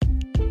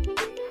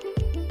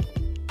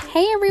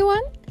Hey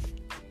everyone,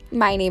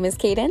 my name is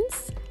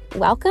Cadence.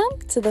 Welcome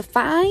to the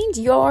Find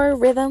Your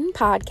Rhythm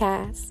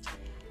podcast.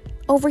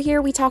 Over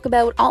here we talk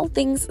about all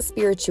things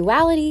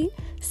spirituality,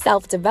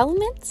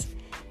 self-development,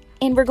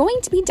 and we're going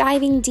to be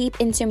diving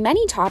deep into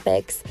many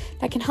topics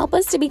that can help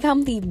us to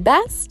become the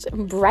best,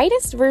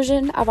 brightest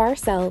version of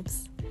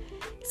ourselves.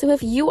 So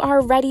if you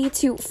are ready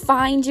to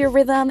find your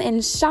rhythm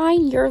and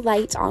shine your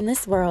light on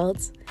this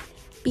world,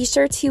 be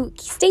sure to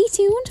stay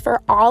tuned for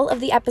all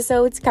of the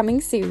episodes coming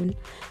soon.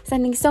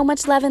 Sending so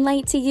much love and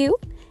light to you,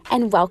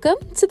 and welcome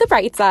to the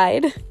bright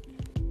side.